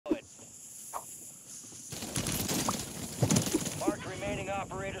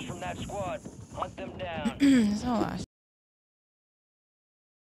operators from that squad. Hunt them down. There's a lot of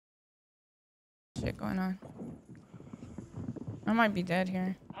shit going on. I might be dead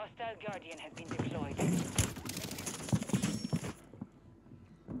here. Hostile Guardian has been deployed.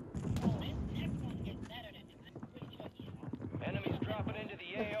 Enemies dropping into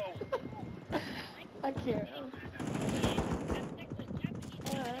the AO. I can't.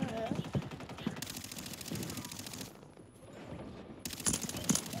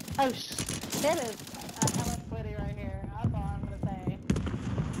 Oh, it is hella sweaty right here. That's all I'm gonna say.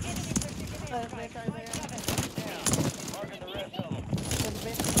 There's a bitch right there. Marking the rest of them. There's a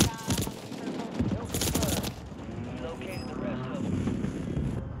bitch in the eye on the circle. Located the rest of them.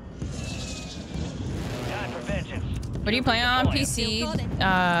 Time for vengeance. What are you playing on? PC,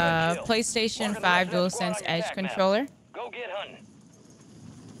 PlayStation 5 DualSense Edge controller. Go get hunting.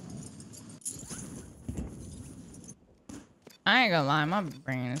 I ain't gonna lie, my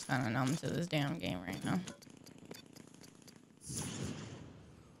brain is kind of numb to this damn game right now.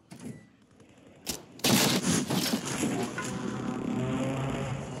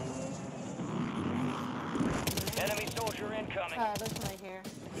 Enemy soldier incoming. Oh, this one right here.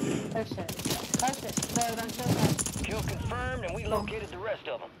 Oh shit. Oh shit. No, don't kill that. Kill confirmed, and we located the rest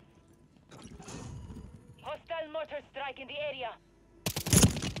of them. Hostile mortar strike in the area.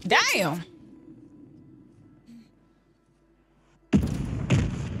 Damn!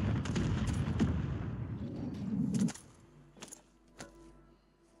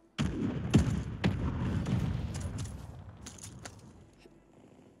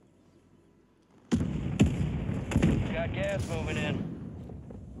 Got gas moving in.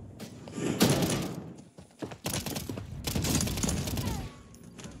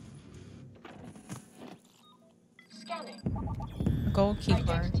 Gold key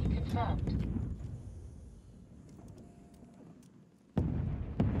card.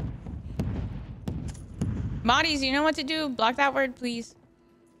 Moddies, you know what to do? Block that word, please.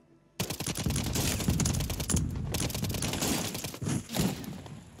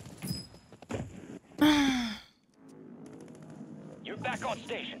 You're back on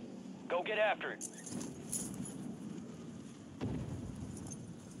station. Go get after it.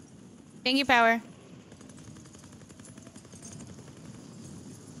 Thank you, Power.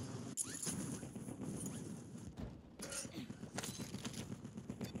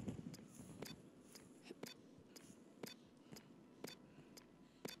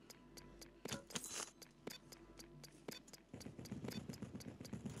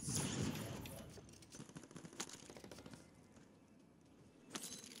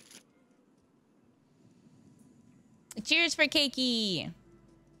 Cheers for Cakey.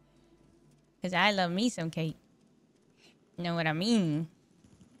 Because I love me some cake. Know what I mean?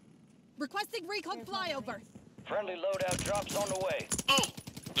 Requesting recon flyover. Friendly loadout drops on the way. Oh,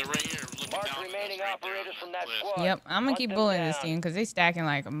 they're right here. Looking Mark down remaining right operators there. from that squad. Yep, I'm gonna Hunt keep them bullying this down. team because they stacking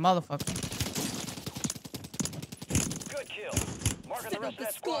like a motherfucker. Good kill. Marking the Set rest up of the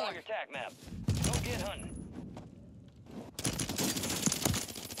that squad score. on your TAQ map. Go get hunting.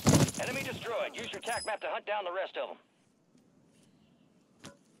 Enemy destroyed. Use your TAQ map to hunt down the rest of them.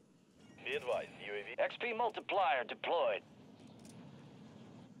 Be advised, UAV. XP multiplier deployed.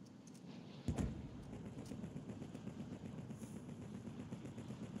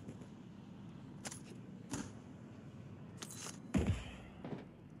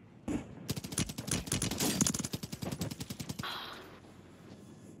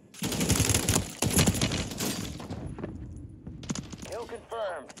 Kill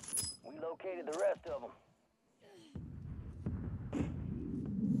confirmed. We located the rest of them.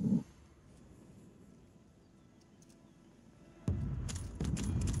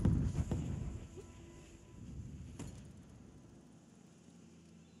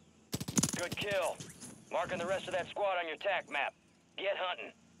 Good kill. Marking the rest of that squad on your TAC map. Get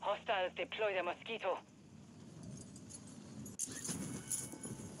hunting. Hostiles deploy the mosquito.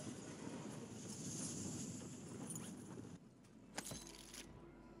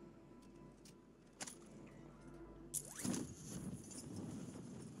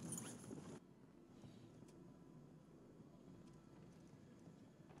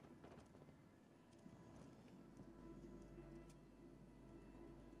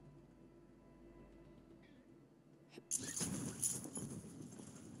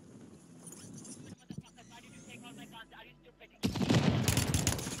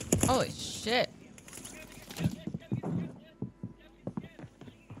 Holy shit.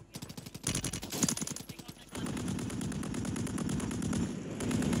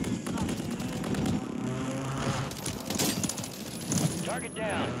 Target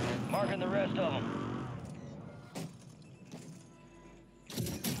down. Marking the rest of them.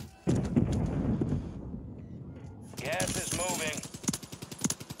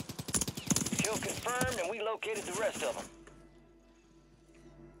 and we located the rest of them.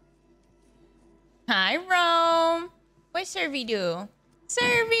 Hi, Rome. What Servy do?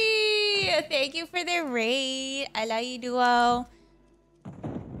 Servy! Thank you for the raid. I love you, duo.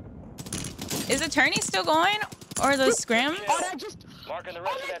 Is the tourney still going? Or the scrims? Marking the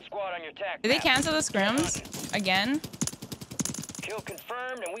rest of that squad on your TAC Did they map. cancel the scrims? Again? Kill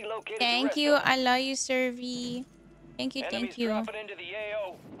confirmed, and we located the Thank rest you. of them. I love you, Servy. Thank you, Enemies thank you. dropping into the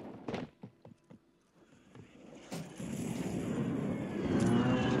AO.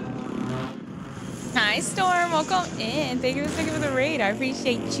 Hi, Storm. Welcome in. Thank you for the raid. I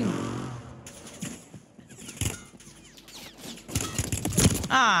appreciate you.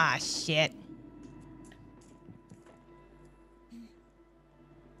 Ah, shit.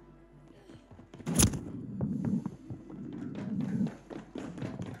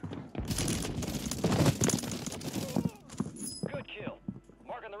 Good kill.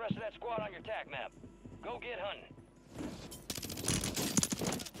 Marking the rest of that squad on your TAC map. Go get hunting.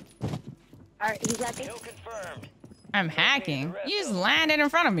 Alright, he's at me. Kill confirmed. I'm hacking. You just landed in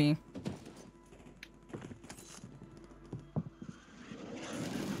front of me.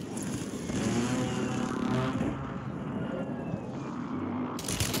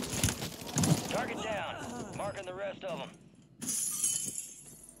 Target down. Marking the rest of them.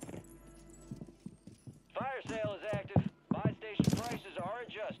 Fire sale is active. Buy station prices are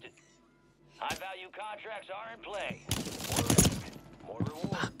adjusted. High value contracts are in play. More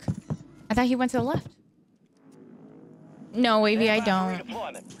reward. Fuck. I thought he went to the left. No, Wavy, I don't.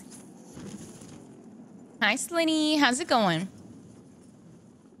 Redeployment. Hi, Slinny. How's it going?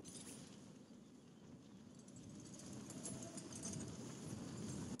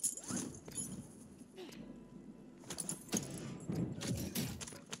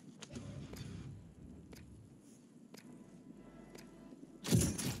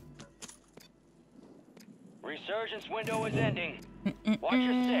 Resurgence window is ending. Watch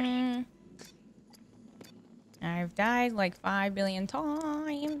your six. I've died like 5 billion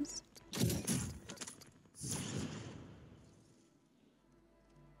times.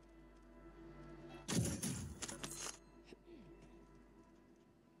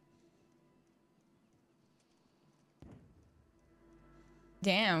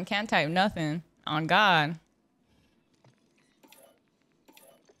 Damn, can't type nothing. On God.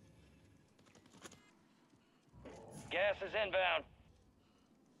 Gas is inbound.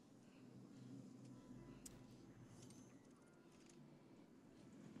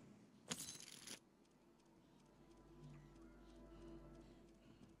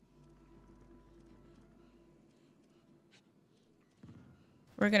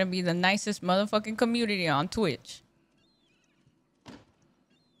 We're gonna be the nicest motherfucking community on Twitch.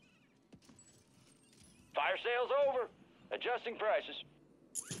 Fire sale's over. Adjusting prices.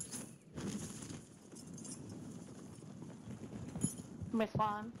 Miss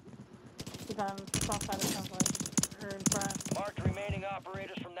Juan. He's on south side of Sunlight. Or in front. Marked remaining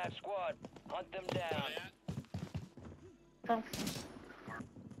operators from that squad. Hunt them down. Thanks.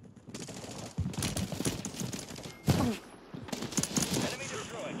 Enemy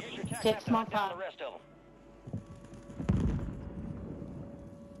destroyed. Use your TAC Get map to small hunt down pot. the rest of them.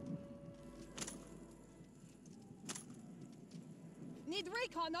 Need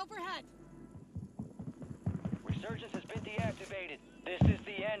recon overhead. Resurgence has been deactivated. This is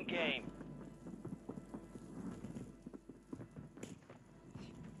the end game.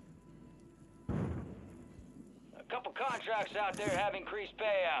 A couple contracts out there have increased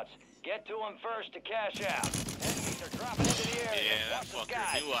payouts. Get to them first to cash out. Enemies are dropping into the area. Yeah, that Watch the fucker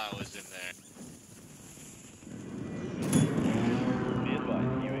skies. knew I was in there. Be advised,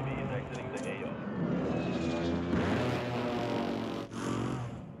 UAV is exiting the AO.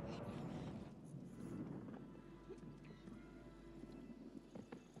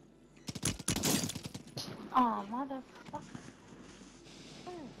 Oh, motherfucker.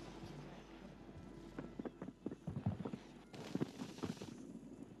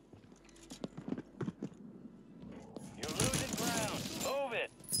 You're losing ground. Move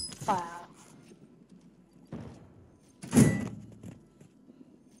it. Wow.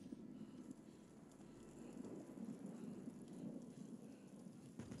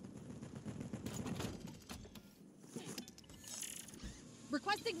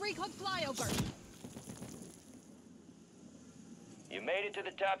 Requesting recon flyover. You made it to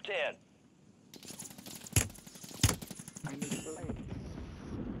the top 10. I need blades.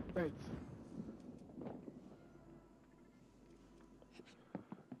 Blades.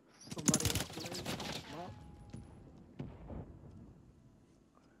 Somebody has blades. Well,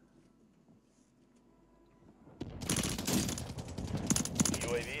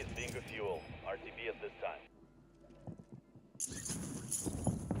 UAV is being refueled. RTB at this time.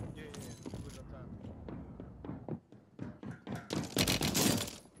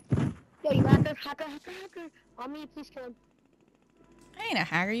 hacker. Omni, please kill him. I ain't a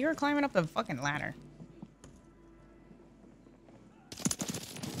hacker. You were climbing up the fucking ladder.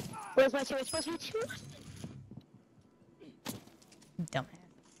 Where's my switch? Dumbass.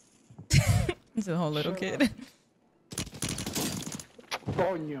 It's a whole little kid.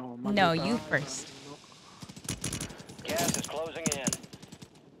 No, you first. Gas is closing in.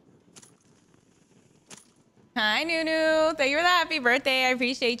 Hi, Nunu. Thank you for the happy birthday. I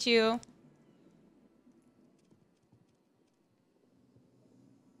appreciate you.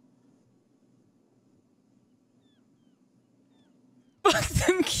 Fuck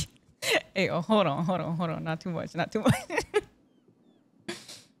them. Hey, oh, hold on. Not too much.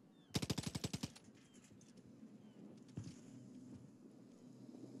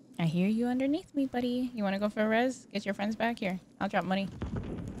 I hear you underneath me, buddy. You want to go for a res? Get your friends back here. I'll drop money.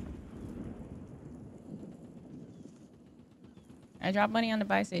 I dropped money on the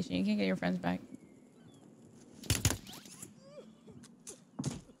buy station. You can get your friends back.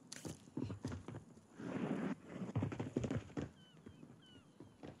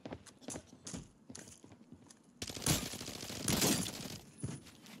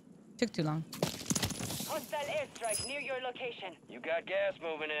 Took too long. Hostile airstrike near your location. You got gas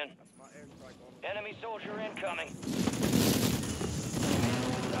moving in. Enemy soldier incoming.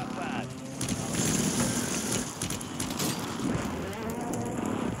 Top 5.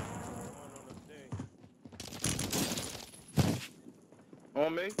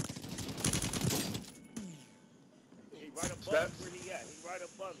 On me. He right above where he at. He right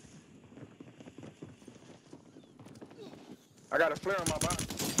above me. I got a flare on my body.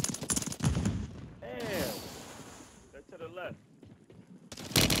 Damn. That's to the left.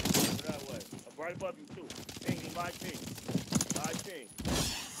 That way. I'm right above you too. Ping, he my ping. My ping.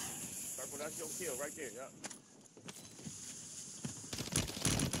 Purple, that's your kill right there. Yeah.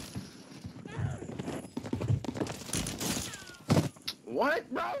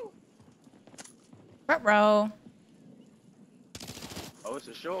 What, bro? Front row. Oh, it's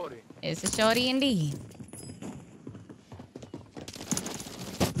a shorty. It's a shorty indeed.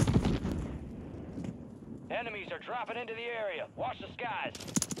 Enemies are dropping into the area. Watch the skies.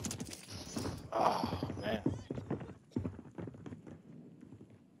 Oh, man.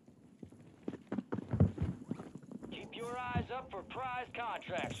 Keep your eyes up for prize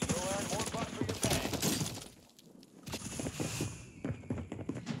contracts. You'll earn more bucks for your pay.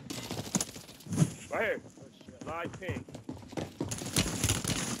 Right here. Live ping.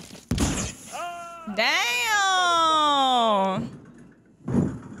 Damn!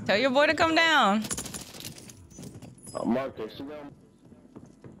 Tell your boy to come down. Marcus,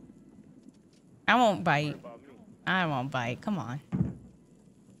 I won't bite. I won't bite. Come on.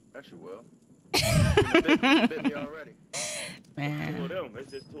 yes, you will. You bit me already. Man. Two of them.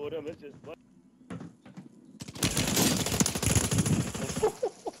 It's just two of them. It's just.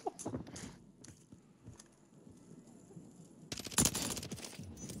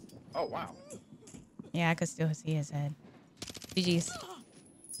 Oh, wow. Yeah, I could still see his head. GG's.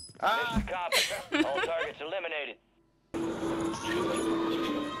 Mission accomplished. All targets eliminated.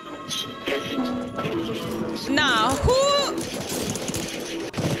 Nah, who?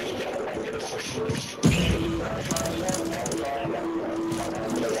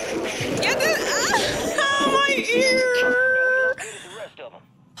 Get this out of my ear! We located the rest of them.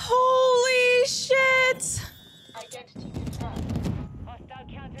 Holy shit! Hostile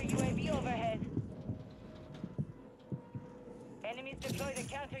counter UAV overhead. Enemies deploy the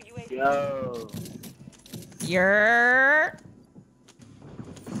counter UAV. Yo. You're...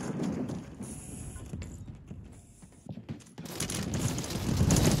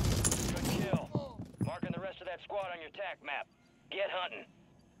 Good kill. Marking the rest of that squad on your TAC map. Get hunting.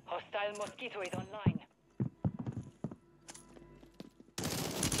 Hostile mosquito is online.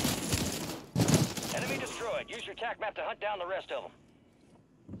 Enemy destroyed. Use your TAC map to hunt down the rest of them.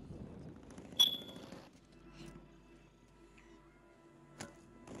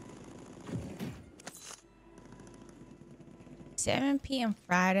 $7 p.m.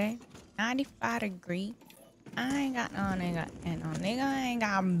 Friday, 95 degree. I ain't got no nigga, and no nigga ain't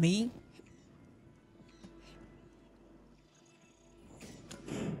got me.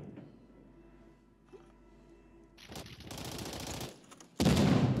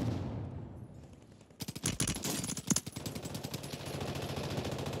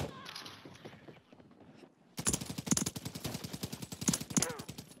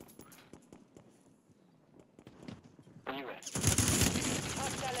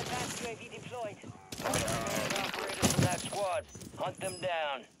 Hostile advanced UAV deployed. Operators from that squad. Hunt them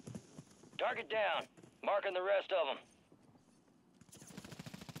down. Target down. Marking the rest of them.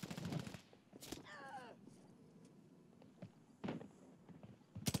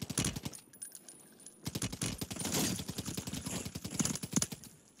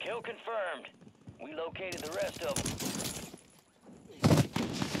 Kill confirmed. We located the rest of them.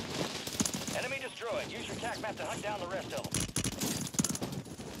 Enemy destroyed. Use your TAC map to hunt down the rest of them.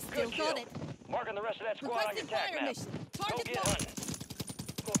 Still Good kill. got it. Marking the rest of that squad on your Requesting TAC fire map. mission. Go Target get locked. hunting.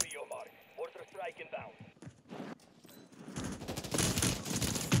 Copy your mark. Mortar strike inbound.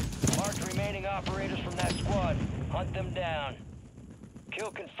 Marked remaining operators from that squad. Hunt them down. Kill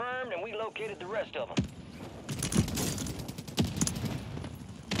confirmed, and we located the rest of them.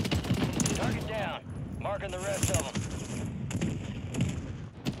 Target down. Marking the rest of them.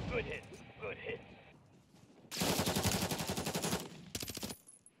 Good hit. Good hit.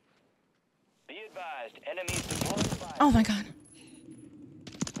 Be advised, enemies deploying fire. Oh my god.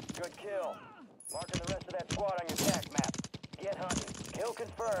 Good kill. Marking the rest of that squad on your TAC map. Get hunting. Kill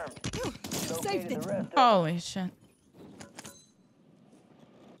confirmed. Saved Located it. the rest of them. Holy shit.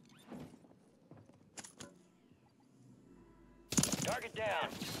 Target down.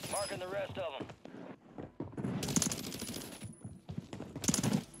 Marking the rest of them.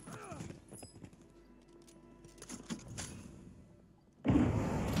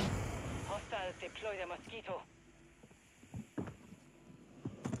 Hostiles deploy the mosquito.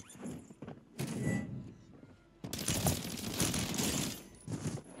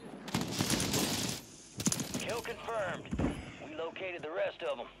 Kill confirmed. We located the rest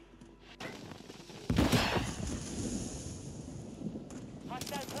of them.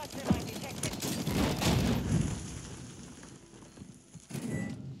 Hostile cluster mine detected.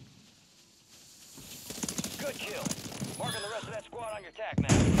 Good kill. Marking the rest of that squad on your TAC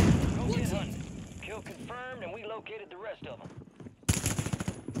map. Go get hunting. Kill confirmed, and we located the rest of them.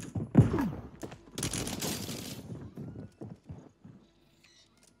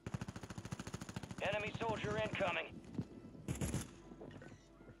 Enemy soldier incoming.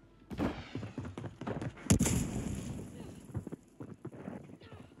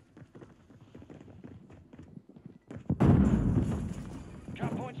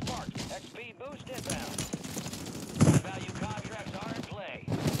 Drop point sparked. XP boost inbound. Value contracts are in play.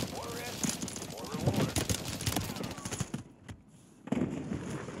 More risk, more reward.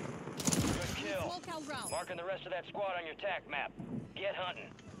 Good kill. Walk out round. Marking the rest of that squad on your TAC map. Get hunting.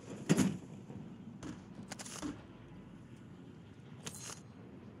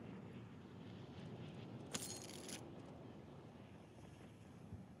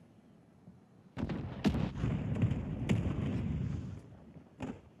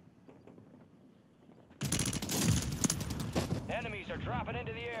 Enemies are dropping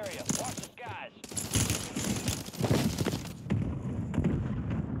into the area. Watch the skies.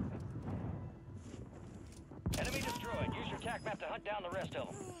 Enemy destroyed. Use your TAC map to hunt down the rest of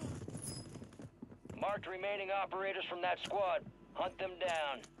them. Marked remaining operators from that squad. Hunt them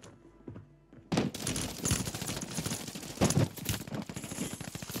down.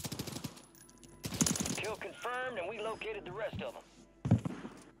 Kill confirmed, and we located the rest of them.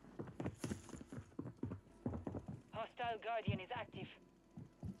 Hostile Guardian is active.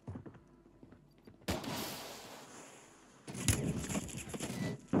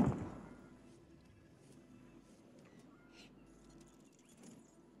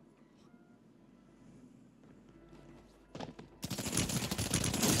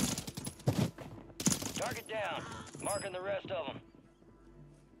 Target down. Marking the rest of them.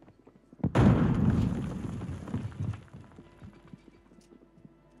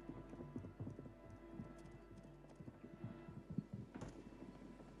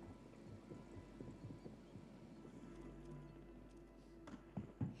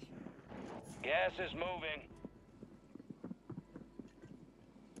 Gas is moving.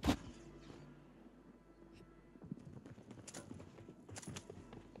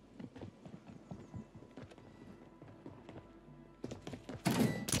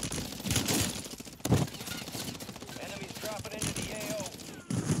 Enemies dropping into the AO.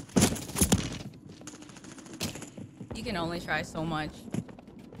 You can only try so much.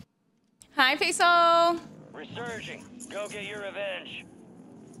 Hi, Peso. Resurging. Go get your revenge.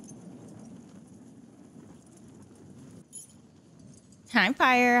 Hi,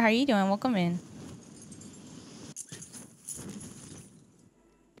 Fire. How you doing? Welcome in.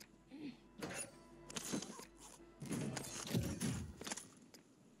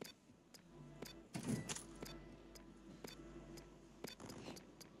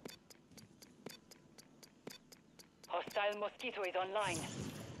 Hostile mosquito is online.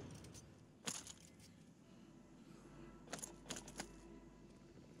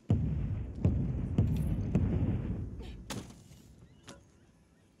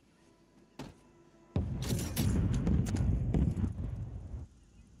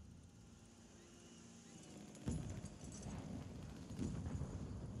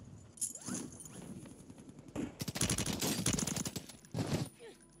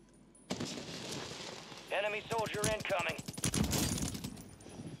 Enemy soldier incoming.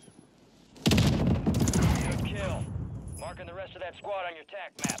 Good kill. Marking the rest of that squad on your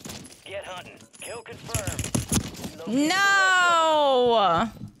TAC map. Get hunting. Kill confirmed. No!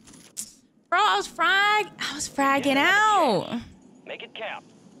 Bro, I was fragging out. Make it count.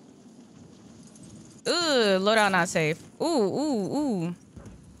 Ooh, loadout not safe. Ooh.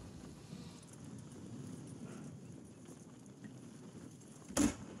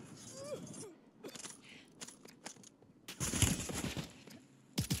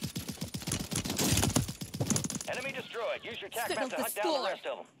 Enemy destroyed. Use your TAC map to hunt down the rest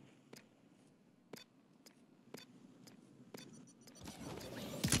of them.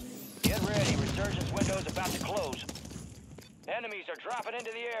 Get ready. Resurgence window's about to close. Enemies are dropping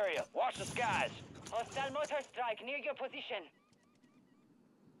into the area. Watch the skies. Hostile motor strike near your position.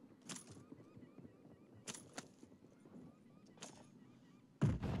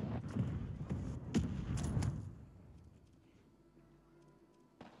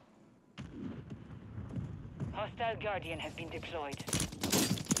 Hostile Guardian has been deployed.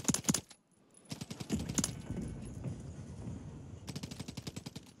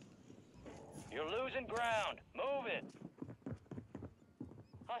 You're losing ground. Move it.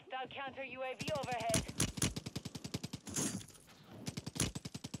 Hostile counter UAV overhead.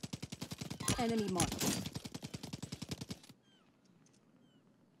 Enemy marked.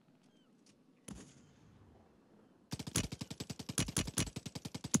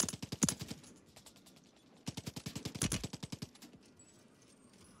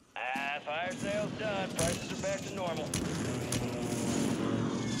 Fire sales done. Prices are back to normal.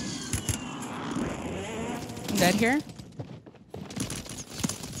 Dead here?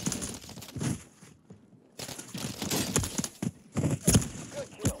 Good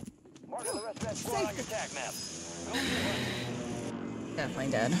kill. Marking the rest of that squad on your TAC map. Go get hunting.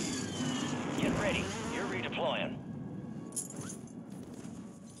 Definitely dead. Get ready. You're redeploying.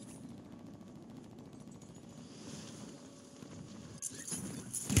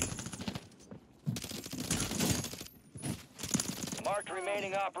 Marked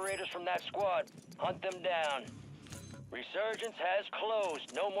remaining operators from that squad. Hunt them down. Resurgence has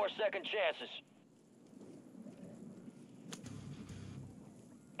closed. No more second chances.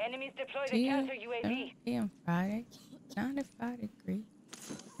 Enemies deploy the counter UAV. I'm Friday. 95 degrees.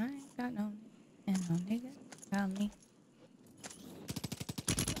 I ain't got no nigga. Tell me.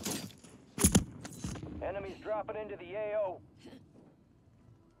 Enemies dropping into the AO.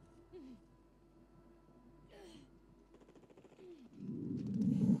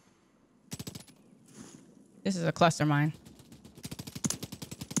 This is a cluster mine.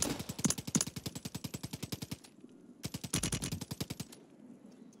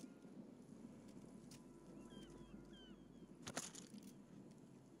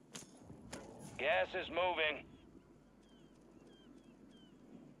 Gas is moving.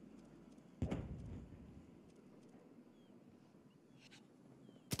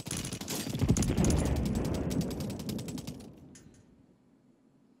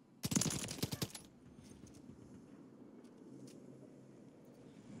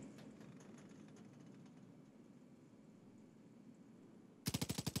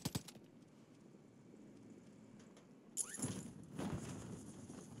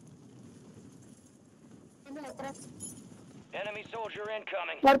 Enemy soldier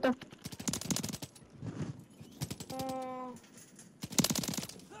incoming. Muerto.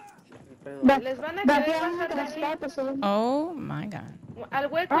 Les van a querer bajar de aquí. Oh my god. Al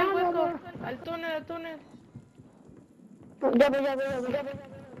hueco, al túnel, al túnel. Ya voy.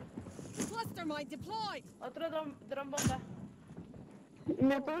 Cluster mine deployed. Otro dron bomba.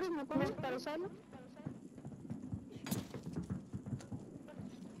 ¿Me cubres para usarlo?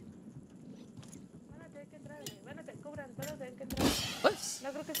 Cubran, pero tienen que entrar. Whoops.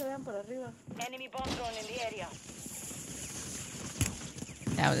 No creo que se vean por arriba. Enemy bomb drone in the area.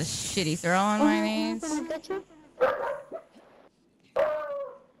 That was a shitty throw on my nades.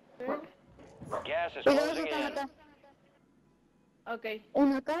 Gas is closing in. Ok,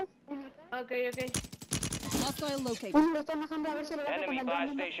 Uno acá. ok. Hostile located. Uno lo está bajando a ver si lo baja con Enemy el buy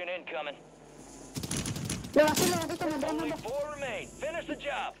dron. station incoming. Lo bajé con el dron. Only 4 remain. Finish the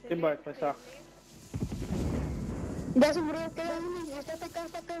job. Ya se murió, queda uno. Está acá,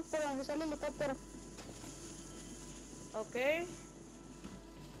 por donde sale el helicóptero. Ok.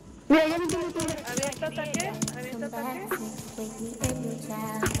 Mira, ya no tiene que ver. ¿Avienta ataque?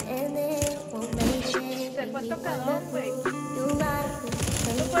 Se fue tocador, güey.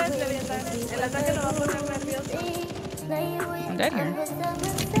 Tú puedes levantar. El ataque lo va a poner nervioso. I'm dead here.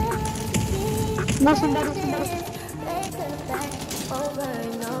 No, son varios.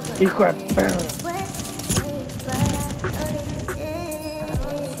 Hijo de perro.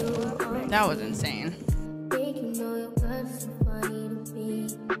 That was insane.